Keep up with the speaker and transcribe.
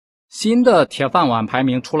新的铁饭碗排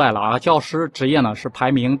名出来了啊！教师职业呢是排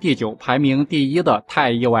名第9，排名第1的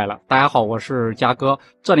太意外了。大家好，我是嘉哥，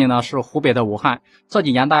这里呢是湖北的武汉。这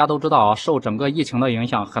几年大家都知道啊，受整个疫情的影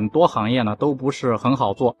响，很多行业呢都不是很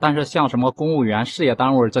好做。但是像什么公务员、事业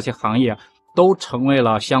单位这些行业，都成为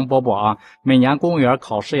了香饽饽啊！每年公务员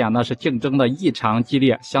考试呀，那是竞争的异常激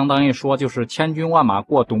烈，相当于说就是千军万马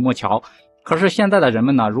过独木桥。可是现在的人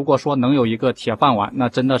们呢，如果说能有一个铁饭碗，那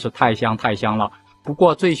真的是太香太香了。不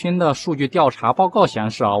过最新的数据调查报告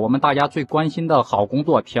显示啊，我们大家最关心的好工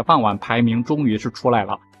作铁饭碗排名终于是出来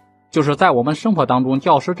了。就是在我们生活当中，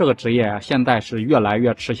教师这个职业现在是越来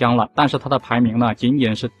越吃香了，但是它的排名呢仅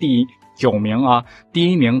仅是第9名啊，第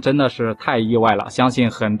1名真的是太意外了，相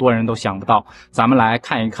信很多人都想不到。咱们来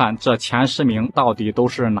看一看这前10名到底都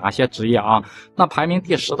是哪些职业啊？那排名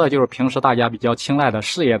第10的就是平时大家比较青睐的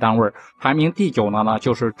事业单位，排名第9呢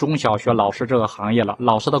就是中小学老师这个行业了。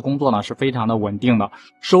老师的工作呢是非常的稳定的，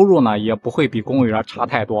收入呢也不会比公务员差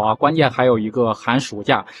太多啊。关键还有一个寒暑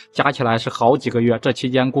假，加起来是好几个月，这期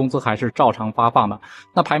间工资还是照常发放的。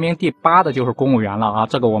那排名第8的就是公务员了啊，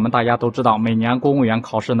这个我们大家都知道，每年公务员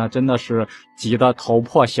考试呢真的是急得头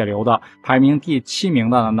破血流的。排名第7名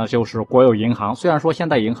的呢就是国有银行，虽然说现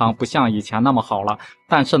在银行不像以前那么好了，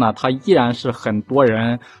但是呢它依然是很多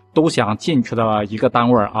人都想进去的一个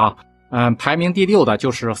单位啊。排名第6的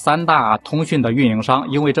就是3大通讯的运营商，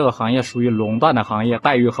因为这个行业属于垄断的行业，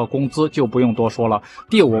待遇和工资就不用多说了。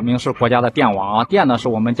第5名是国家的电网啊，电呢是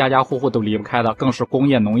我们家家户户都离不开的，更是工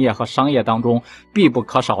业、农业和商业当中必不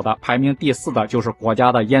可少的。排名第4的就是国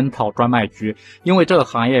家的烟草专卖局，因为这个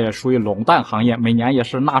行业也属于垄断行业，每年也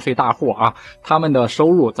是纳税大户啊，他们的收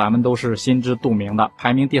入咱们都是心知肚明的。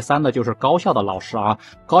排名第3的就是高校的老师啊，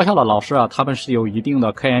高校的老师啊，他们是有一定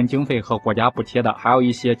的科研经费和国家补贴的，还有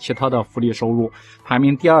一些其他的福利收入。排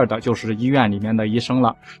名第2的就是医院里面的医生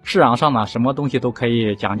了。市场上呢，什么东西都可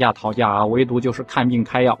以讲价讨价啊，唯独就是看病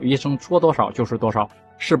开药，医生说多少就是多少，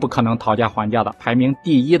是不可能讨价还价的。排名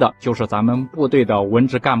第1的就是咱们部队的文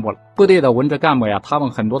职干部了。部队的文职干部呀，他们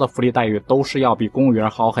很多的福利待遇都是要比公务员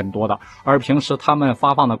好很多的，而平时他们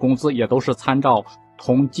发放的工资也都是参照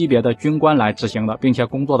同级别的军官来执行的，并且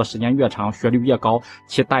工作的时间越长，学历越高，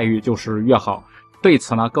其待遇就是越好。对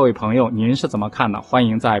此呢，各位朋友您是怎么看的？欢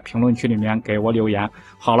迎在评论区里面给我留言。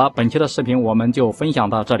好了，本期的视频我们就分享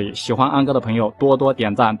到这里，喜欢安哥的朋友多多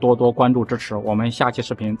点赞，多多关注支持，我们下期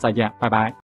视频再见，拜拜。